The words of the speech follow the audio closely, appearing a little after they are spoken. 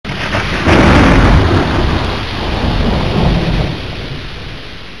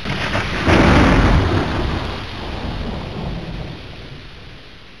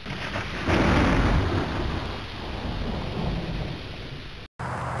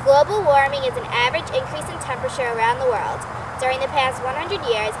Global warming is an average increase in temperature around the world. During the past 100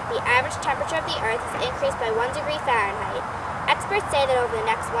 years, the average temperature of the Earth has increased by 1 degree Fahrenheit. Experts say that over the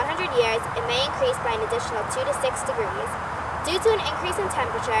next 100 years, it may increase by an additional 2 to 6 degrees. Due to an increase in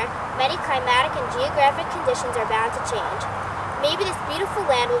temperature, many climatic and geographic conditions are bound to change. Maybe this beautiful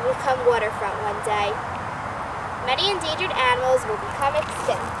land will become waterfront one day. Many endangered animals will become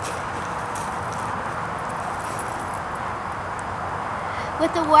extinct.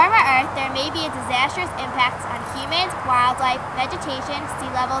 With the warmer Earth, there may be a disastrous impact on humans, wildlife, vegetation,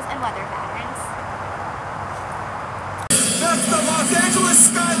 sea levels, and weather patterns. That's the Los Angeles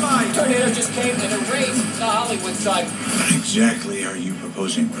skyline! Tornado just came and erased the Hollywood side. What exactly are you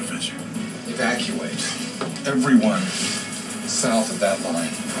proposing, Professor? Evacuate everyone south of that line.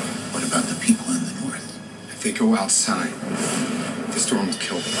 What about the people in the north? If they go outside, the storm will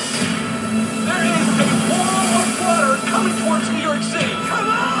kill them. There is a wall of water coming towards New York City. Come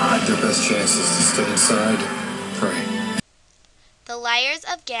on! Their best chance is to stay inside, pray. The layers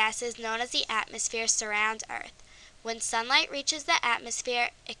of gases known as the atmosphere surround Earth. When sunlight reaches the atmosphere,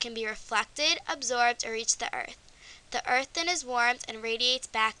 it can be reflected, absorbed, or reach the Earth. The Earth then is warmed and radiates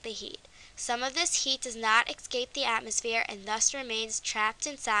back the heat. Some of this heat does not escape the atmosphere and thus remains trapped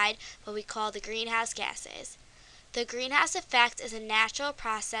inside what we call the greenhouse gases. The greenhouse effect is a natural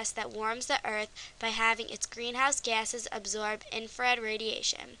process that warms the Earth by having its greenhouse gases absorb infrared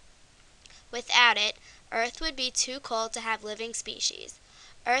radiation. Without it, Earth would be too cold to have living species.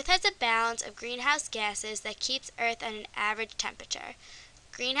 Earth has a balance of greenhouse gases that keeps Earth at an average temperature.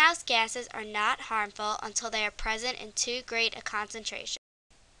 Greenhouse gases are not harmful until they are present in too great a concentration.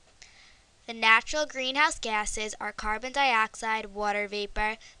 The natural greenhouse gases are carbon dioxide, water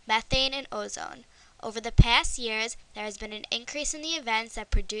vapor, methane, and ozone. Over the past years, there has been an increase in the events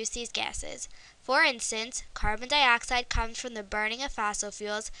that produce these gases. For instance, carbon dioxide comes from the burning of fossil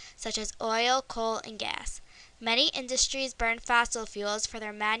fuels such as oil, coal, and gas. Many industries burn fossil fuels for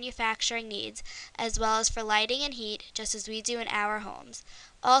their manufacturing needs, as well as for lighting and heat, just as we do in our homes.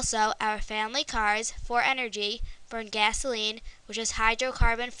 Also, our family cars, for energy, burn gasoline, which is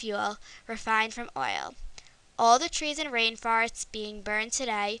hydrocarbon fuel refined from oil. All the trees and rainforests being burned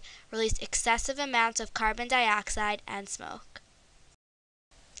today release excessive amounts of carbon dioxide and smoke.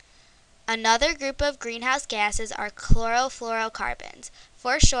 Another group of greenhouse gases are chlorofluorocarbons.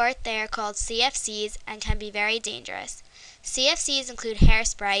 For short, they are called CFCs and can be very dangerous. CFCs include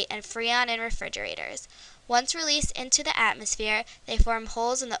hairspray and freon in refrigerators. Once released into the atmosphere, they form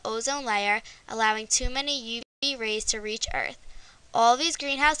holes in the ozone layer, allowing too many UV rays to reach Earth. All these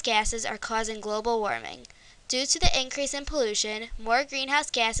greenhouse gases are causing global warming. Due to the increase in pollution, more greenhouse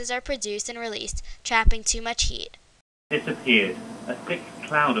gases are produced and released, trapping too much heat. Disappeared. A thick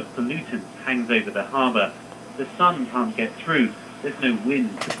cloud of pollutants hangs over the harbour. The sun can't get through. There's no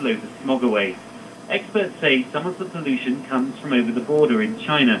wind to blow the smog away. Experts say some of the pollution comes from over the border in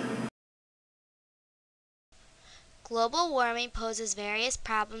China. Global warming poses various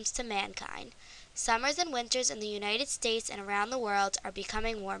problems to mankind. Summers and winters in the United States and around the world are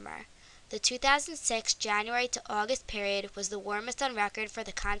becoming warmer. The 2006 January to August period was the warmest on record for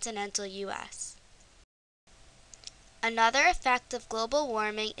the continental U.S. Another effect of global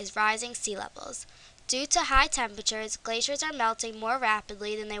warming is rising sea levels. Due to high temperatures, glaciers are melting more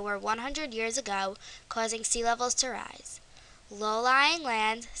rapidly than they were 100 years ago, causing sea levels to rise. Low-lying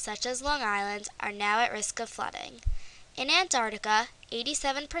lands, such as Long Island, are now at risk of flooding. In Antarctica,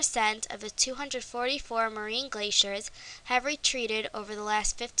 87% of the 244 marine glaciers have retreated over the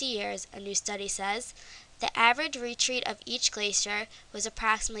last 50 years, a new study says. The average retreat of each glacier was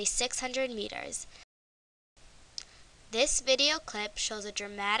approximately 600 meters. This video clip shows a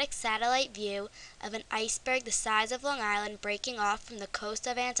dramatic satellite view of an iceberg the size of Long Island breaking off from the coast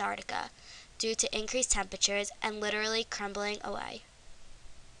of Antarctica due to increased temperatures and literally crumbling away.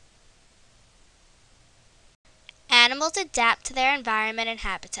 Animals adapt to their environment and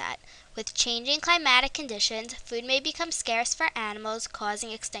habitat. With changing climatic conditions, food may become scarce for animals,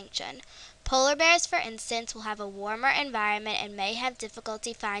 causing extinction. Polar bears, for instance, will have a warmer environment and may have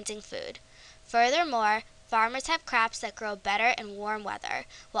difficulty finding food. Furthermore, farmers have crops that grow better in warm weather,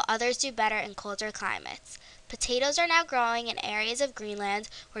 while others do better in colder climates. Potatoes are now growing in areas of Greenland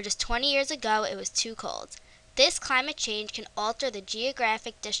where just 20 years ago it was too cold. This climate change can alter the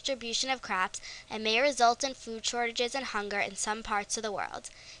geographic distribution of crops and may result in food shortages and hunger in some parts of the world.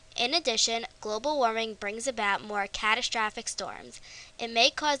 In addition, global warming brings about more catastrophic storms. It may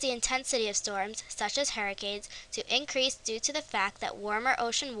cause the intensity of storms, such as hurricanes, to increase due to the fact that warmer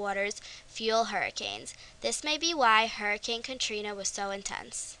ocean waters fuel hurricanes. This may be why Hurricane Katrina was so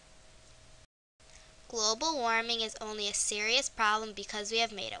intense. Global warming is only a serious problem because we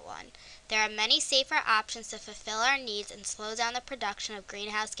have made it one. There are many safer options to fulfill our needs and slow down the production of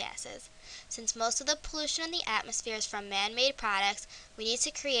greenhouse gases. Since most of the pollution in the atmosphere is from man-made products, we need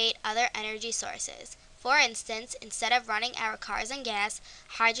to create other energy sources. For instance, instead of running our cars on gas,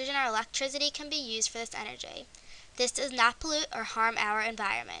 hydrogen or electricity can be used for this energy. This does not pollute or harm our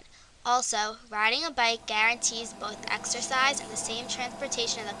environment. Also, riding a bike guarantees both exercise and the same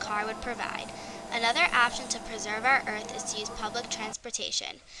transportation as a car would provide. Another option to preserve our Earth is to use public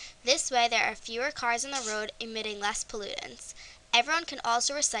transportation. This way there are fewer cars on the road emitting less pollutants. Everyone can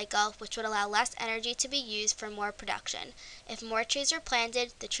also recycle, which would allow less energy to be used for more production. If more trees were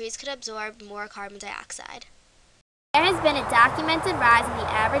planted, the trees could absorb more carbon dioxide. There has been a documented rise in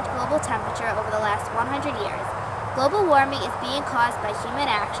the average global temperature over the last 100 years. Global warming is being caused by human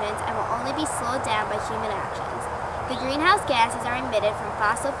actions and will only be slowed down by human actions. The greenhouse gases are emitted from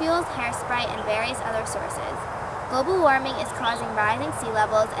fossil fuels, hairspray, and various other sources. Global warming is causing rising sea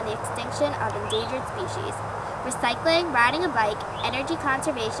levels and the extinction of endangered species. Recycling, riding a bike, energy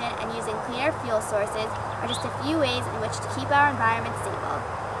conservation, and using cleaner fuel sources are just a few ways in which to keep our environment stable.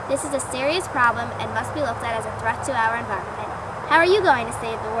 This is a serious problem and must be looked at as a threat to our environment. How are you going to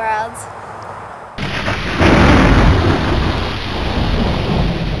save the world?